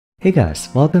Hey guys,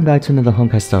 welcome back to another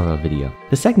Honkai Star Rail video.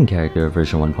 The second character of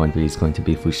version 1.3 is going to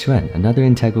be Xuan, another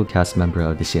integral cast member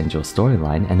of the Xianzhou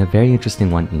storyline and a very interesting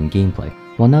one in gameplay.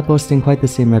 While not boasting quite the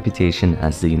same reputation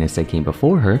as the units that came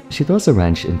before her, she throws a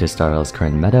wrench into Star Rail's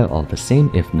current meta all the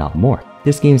same, if not more.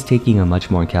 This game's taking a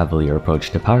much more cavalier approach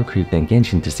to power creep than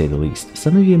Genshin, to say the least.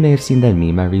 Some of you may have seen that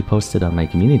meme I reposted on my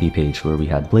community page where we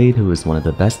had Blade, who is one of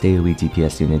the best AoE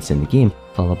DPS units in the game,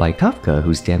 followed by Kafka,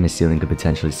 whose damage ceiling could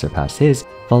potentially surpass his,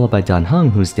 followed by Dan Heng,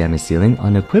 whose damage ceiling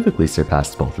unequivocally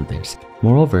surpassed both of theirs.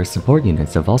 Moreover, support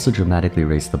units have also dramatically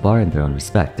raised the bar in their own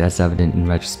respect, as evident in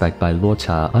retrospect by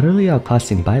Luocha utterly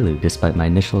outclassing Bailu despite my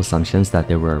initial assumptions that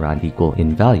they were around equal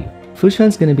in value.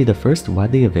 Xuan's going to be the first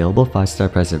widely available 5-star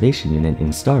preservation unit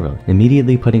in Star Rail,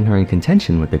 immediately putting her in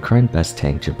contention with the current best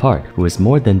tank Gepard, who has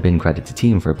more than been credit to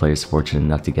team for players fortunate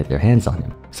enough to get their hands on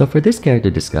him. So for this character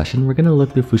discussion, we're going to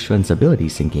look through Xuan's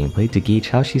abilities in gameplay to gauge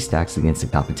how she stacks against the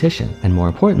competition, and more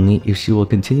importantly, if she will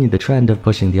continue the trend of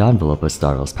pushing the envelope of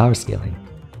Star Rail's power scaling.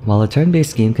 While a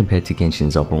turn-based game compared to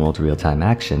Genshin's open-world real-time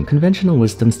action, conventional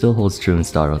wisdom still holds true in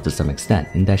Star Rail to some extent,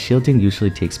 in that shielding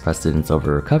usually takes precedence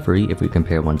over recovery if we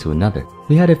compare one to another.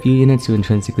 We had a few units who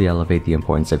intrinsically elevate the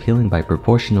importance of healing by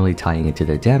proportionally tying it to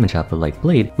their damage output like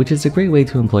Blade, which is a great way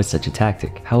to employ such a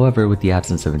tactic. However, with the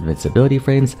absence of invincibility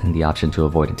frames and the option to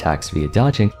avoid attacks via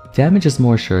dodging, damage is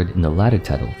more assured in the latter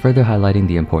title, further highlighting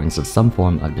the importance of some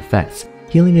form of defense.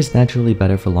 Healing is naturally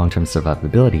better for long-term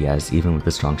survivability, as even with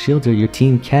a strong shielder, your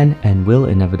team can and will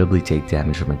inevitably take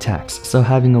damage from attacks, so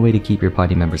having a way to keep your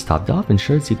party members topped off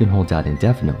ensures you can hold out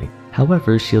indefinitely.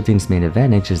 However, shielding's main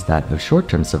advantage is that of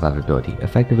short-term survivability,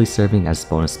 effectively serving as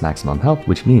bonus maximum health,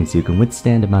 which means you can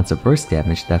withstand amounts of burst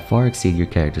damage that far exceed your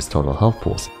character's total health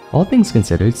pools. All things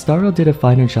considered, Star Rail did a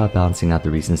finer job balancing out the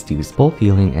reasons to use both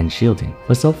healing and shielding,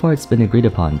 but so far it's been agreed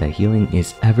upon that healing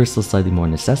is ever so slightly more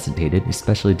necessitated,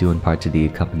 especially due in part to the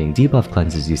accompanying debuff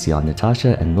cleanses you see on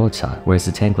Natasha and Luocha, whereas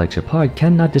a tank like Gepard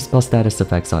cannot dispel status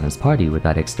effects on his party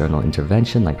without external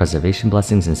intervention like preservation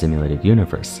blessings in simulated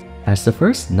universe. As the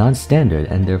first non-standard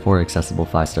and therefore accessible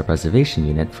 5-star preservation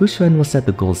unit, Xuan will set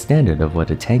the gold standard of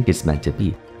what a tank is meant to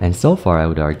be, and so far I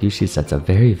would argue she sets a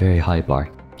very high bar.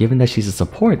 Given that she's a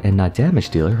support and not damage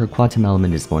dealer, her quantum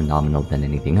element is more nominal than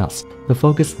anything else. The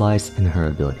focus lies in her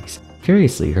abilities.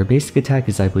 Curiously, her basic attack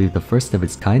is I believe the first of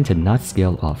its kind to not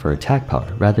scale off her attack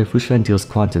power, rather Xuan deals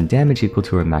quantum damage equal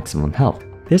to her maximum health.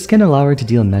 This can allow her to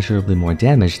deal immeasurably more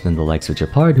damage than the likes of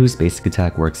Gepard, whose basic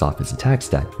attack works off his attack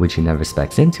stat, which he never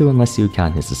specs into unless you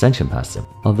count his Ascension passive.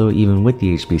 Although even with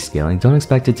the HP scaling, don't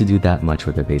expect it to do that much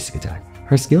with her basic attack.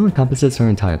 Her skill encompasses her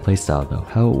entire playstyle though.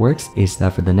 How it works is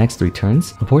that for the next 3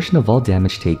 turns, a portion of all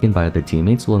damage taken by other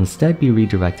teammates will instead be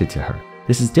redirected to her.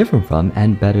 This is different from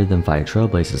and better than Fire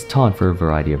Trailblazer's taunt for a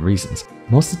variety of reasons.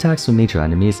 Most attacks from major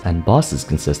enemies and bosses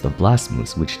consist of blast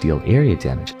moves which deal area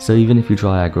damage, so even if you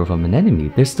draw aggro from an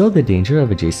enemy, there's still the danger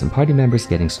of adjacent party members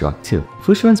getting struck too.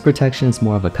 Xuan's protection is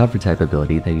more of a cover type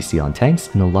ability that you see on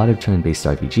tanks in a lot of turn-based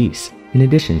RPGs. In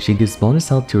addition, she gives bonus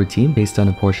health to her team based on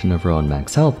a portion of her own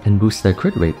max health and boosts their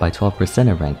crit rate by 12%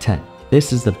 at rank 10.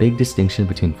 This is the big distinction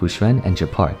between Xuan and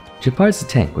Gepard. Gepard's a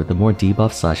tank with a more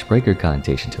debuff/breaker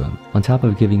connotation to him. On top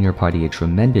of giving your party a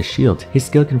tremendous shield, his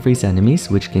skill can freeze enemies,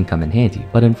 which can come in handy,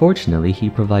 but unfortunately he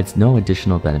provides no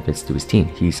additional benefits to his team,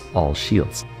 he's all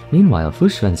shields. Meanwhile,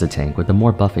 Xuan's a tank with a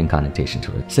more buffing connotation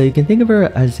to her, so you can think of her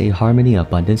as a Harmony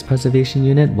Abundance preservation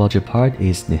unit, while Gepard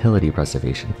is Nihility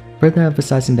preservation. Further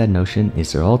emphasizing that notion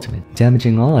is her ultimate,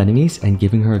 damaging all enemies and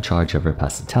giving her a charge of her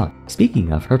passive talent.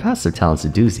 Speaking of, her passive talent's a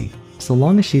doozy. So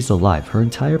long as she's alive, her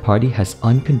entire party has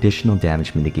unconditional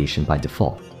damage mitigation by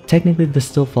default. Technically, this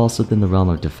still falls within the realm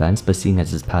of defense, but seeing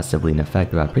as it's passively in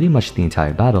effect throughout pretty much the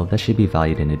entire battle, that should be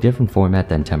valued in a different format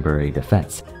than temporary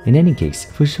defense. In any case,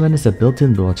 Xuan is a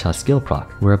built-in Luocha skill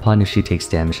proc, whereupon if she takes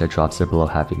damage that drops her below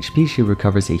half HP, she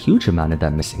recovers a huge amount of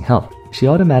that missing health. She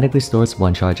automatically stores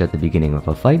 1 charge at the beginning of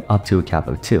a fight up to a cap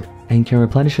of 2, and can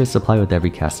replenish her supply with every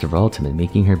cast of her ultimate,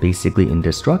 making her basically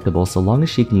indestructible so long as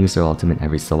she can use her ultimate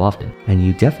every so often. And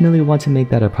you definitely want to make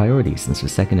that a priority since her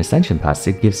second Ascension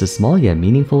passive gives a small yet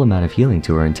meaningful amount of healing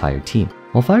to her entire team.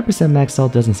 While 5% max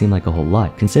health doesn't seem like a whole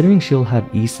lot, considering she'll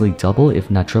have easily double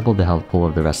if not triple the health pool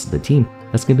of the rest of the team,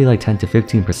 that's gonna be like 10 to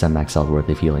 15% max health worth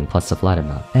of healing plus a flat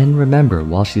amount. And remember,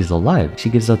 while she's alive, she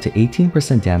gives up to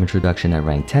 18% damage reduction at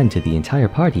rank 10 to the entire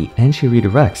party, and she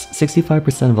redirects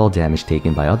 65% of all damage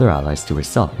taken by other allies to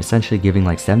herself, essentially giving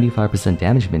like 75%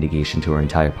 damage mitigation to her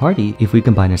entire party if we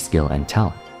combine her skill and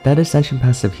talent. That Ascension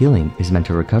passive healing is meant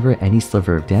to recover any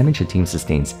sliver of damage a team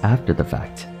sustains after the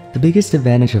fact. The biggest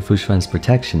advantage of Xuan's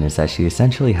protection is that she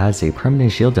essentially has a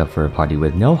permanent shield up for her party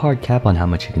with no hard cap on how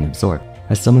much she can absorb.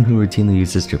 As someone who routinely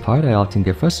uses Japard, I often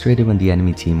get frustrated when the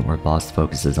enemy team or boss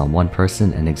focuses on one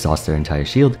person and exhausts their entire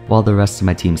shield, while the rest of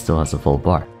my team still has a full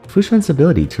bar. Fu Xuan's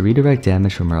ability to redirect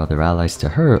damage from her other allies to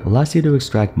her allows you to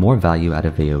extract more value out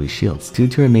of AoE shields, due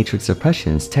to her matrix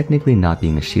suppressions technically not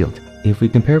being a shield. If we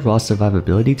compare raw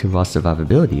survivability to raw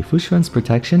survivability, Fu Xuan's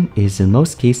protection is in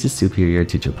most cases superior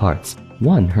to Japard's.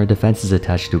 1. Her defense is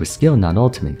attached to a skill, not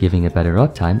ultimate, giving it better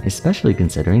uptime, especially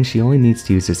considering she only needs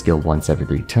to use her skill once every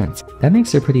 3 turns. That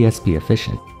makes her pretty SP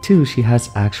efficient. 2. She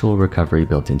has actual recovery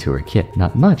built into her kit,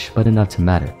 not much, but enough to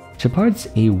matter. Japard's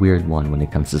a weird one when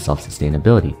it comes to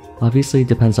self-sustainability. Obviously it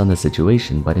depends on the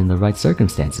situation, but in the right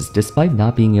circumstances, despite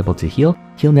not being able to heal,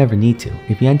 he'll never need to.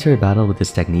 If you enter a battle with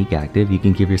this technique active, you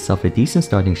can give yourself a decent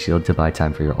starting shield to buy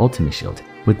time for your ultimate shield.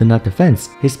 With the nut defense,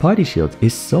 his party shield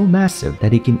is so massive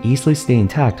that it can easily stay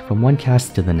intact from one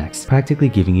cast to the next, practically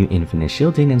giving you infinite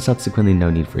shielding and subsequently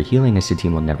no need for healing, as your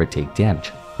team will never take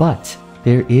damage. But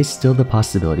there is still the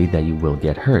possibility that you will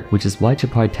get hurt, which is why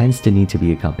Japard tends to need to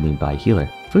be accompanied by a healer.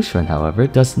 Fu Xuan, however,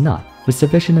 does not. With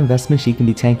sufficient investment, she can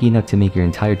be tanky enough to make your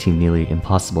entire team nearly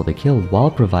impossible to kill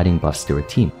while providing buffs to her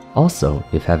team. Also,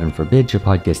 if heaven forbid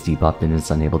Japard gets debuffed and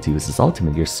is unable to use his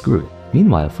ultimate, you're screwed.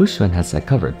 Meanwhile, Fu Xuan has that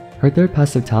covered. Her third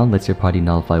passive talent lets your party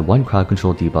nullify 1 crowd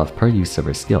control debuff per use of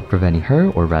her skill, preventing her,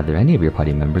 or rather any of your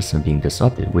party members, from being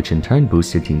disrupted, which in turn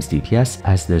boosts your team's DPS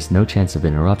as there's no chance of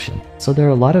interruption. So there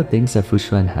are a lot of things that Fu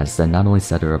Xuan has that not only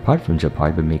set her apart from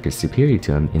Japard but make her superior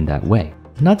to him in that way.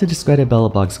 Not to discredit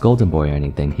Belobog's Golden Boy or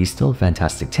anything, he's still a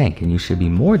fantastic tank, and you should be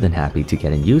more than happy to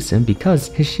get and use him because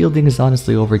his shielding is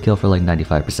honestly overkill for like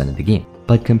 95% of the game.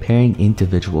 But comparing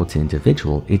individual to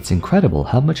individual, it's incredible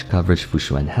how much coverage Fu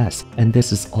Xuan has, and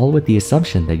this is all with the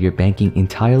assumption that you're banking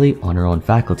entirely on her own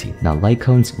faculty, not light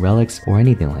cones, relics, or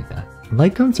anything like that.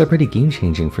 Light cones are pretty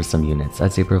game-changing for some units,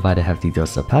 as they provide a hefty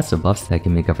dose of passive buffs that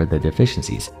can make up for their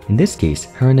deficiencies. In this case,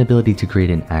 her inability to create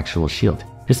an actual shield.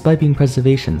 Despite being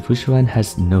preservation, Fu Xuan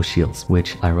has no shields,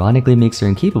 which ironically makes her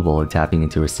incapable of tapping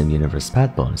into her Sim Universe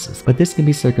path bonuses, but this can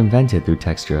be circumvented through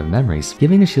texture of memories,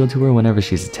 giving a shield to her whenever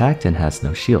she's attacked and has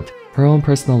no shield. Her own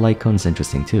personal light cone is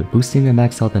interesting too, boosting her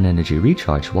max health and energy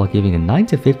recharge while giving a 9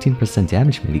 to 15%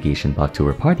 damage mitigation buff to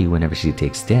her party whenever she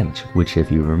takes damage, which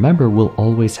if you remember will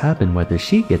always happen whether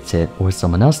she gets hit or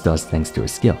someone else does thanks to her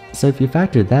skill. So if you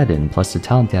factor that in, plus her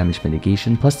talent damage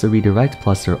mitigation, plus the redirect,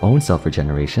 plus her own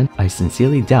self-regeneration, I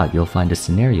sincerely doubt you'll find a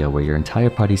scenario where your entire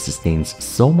party sustains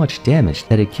so much damage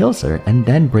that it kills her and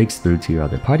then breaks through to your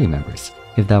other party members.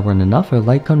 If that weren't enough, her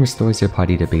light cone restores your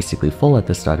party to basically full at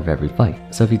the start of every fight.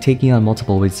 So if you're taking on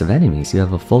multiple waves of enemies, you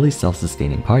have a fully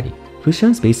self-sustaining party. Fu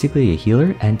Xuan's basically a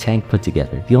healer and tank put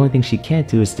together. The only thing she can't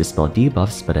do is dispel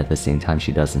debuffs, but at the same time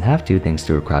she doesn't have to thanks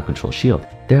to her crowd control shield.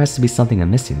 There has to be something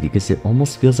I'm missing because it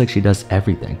almost feels like she does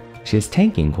everything. She has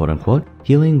tanking, quote unquote,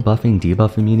 healing, buffing,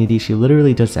 debuff immunity. She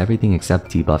literally does everything except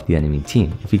debuff the enemy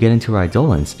team. If you get into her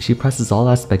Eidolons, she presses all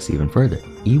aspects even further.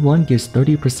 E1 gives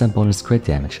 30% bonus crit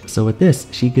damage, so with this,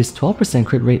 she gives 12%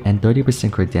 crit rate and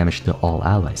 30% crit damage to all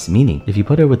allies, meaning if you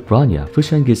put her with Bronya, Fu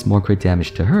Xuan gives more crit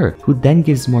damage to her, who then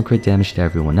gives more crit damage to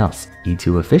everyone else.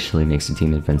 E2 officially makes the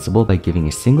team invincible by giving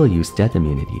a single-use death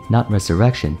immunity, not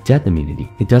resurrection, death immunity.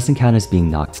 It doesn't count as being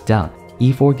knocked down.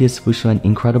 E4 gives Fu Xuan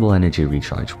incredible energy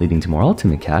recharge, leading to more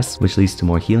ultimate casts, which leads to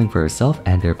more healing for herself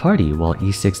and their party, while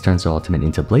E6 turns her ultimate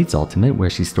into Blade's ultimate, where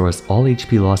she stores all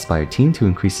HP lost by her team to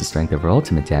increase the strength of her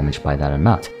ultimate damage by that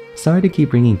amount. Sorry to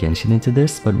keep bringing Genshin into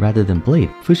this, but rather than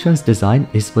Blade, Fu Xuan's design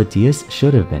is what Dia's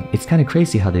should have been. It's kinda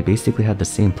crazy how they basically had the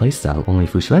same playstyle, only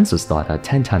Fu Xuan's was thought out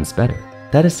 10 times better.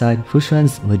 That aside, Fu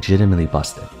Xuan's legitimately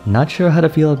busted. Not sure how to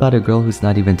feel about a girl who's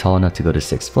not even tall enough to go to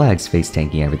Six Flags, face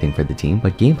tanking everything for the team,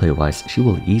 but gameplay-wise, she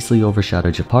will easily overshadow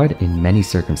Japard in many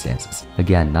circumstances.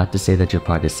 Again, not to say that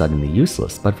Japard is suddenly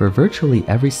useless, but for virtually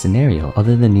every scenario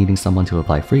other than needing someone to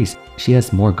apply freeze, she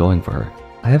has more going for her.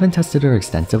 I haven't tested her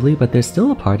extensively, but there's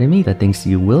still a part of me that thinks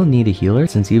you will need a healer,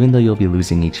 since even though you'll be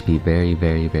losing HP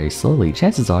very slowly,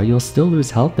 chances are you'll still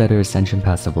lose health that her Ascension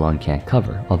passive alone can't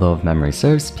cover. Although if memory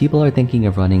serves, people are thinking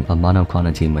of running a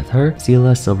monoclonal team with her,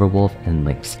 Seela, Silverwolf, and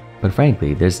Lynx. But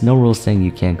frankly, there's no rule saying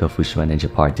you can't go Fu Xuan and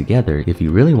Japard together if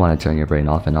you really want to turn your brain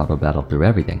off and auto-battle through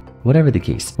everything. Whatever the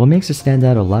case, what makes her stand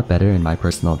out a lot better in my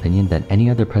personal opinion than any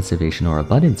other preservation or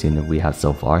abundance unit we have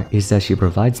so far is that she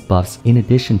provides buffs in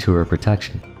addition to her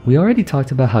protection. We already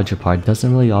talked about how Japard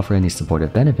doesn't really offer any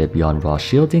supportive benefit beyond raw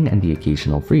shielding and the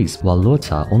occasional freeze, while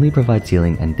Lota only provides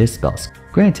healing and dispels.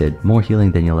 Granted, more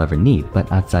healing than you'll ever need,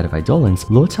 but outside of Eidolons,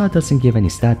 Lota doesn't give any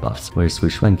stat buffs, whereas Fu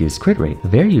Xuan gives crit rate, a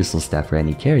very useful stat for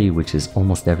any carry, which is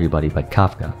almost everybody but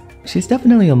Kafka. She's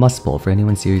definitely a must-pull for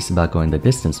anyone serious about going the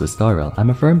distance with Star Rail.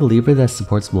 I'm a firm believer that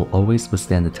supports will always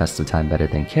withstand the test of time better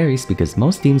than carries because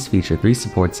most teams feature 3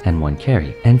 supports and 1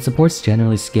 carry, and supports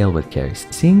generally scale with carries.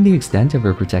 Seeing the extent of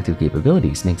her protective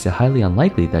capabilities makes it highly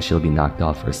unlikely that she'll be knocked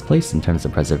off first place in terms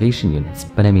of preservation units.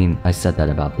 But I mean, I said that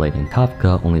about Blade and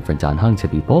Kafka, only for Dan Heng to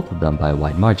beat both of them by a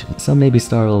wide margin, so maybe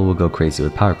Star Rail will go crazy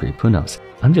with power creep, who knows.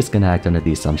 I'm just gonna act under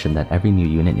the assumption that every new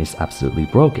unit is absolutely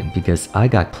broken because I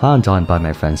got clowned on by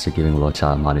my friends for giving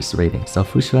Luocha a modest rating, so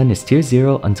Fu Xuan is tier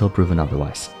 0 until proven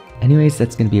otherwise. Anyways,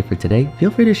 that's gonna be it for today. Feel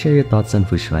free to share your thoughts on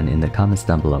Fu Xuan in the comments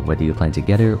down below, whether you plan to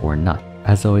get her or not.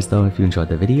 As always though, if you enjoyed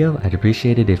the video, I'd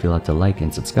appreciate it if you'd like to like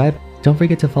and subscribe. Don't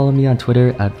forget to follow me on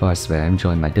Twitter at Vars,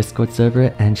 join my Discord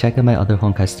server, and check out my other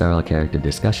Honkai Star Rail character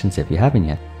discussions if you haven't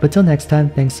yet. But till next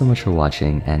time, thanks so much for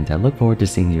watching, and I look forward to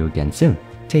seeing you again soon.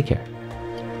 Take care.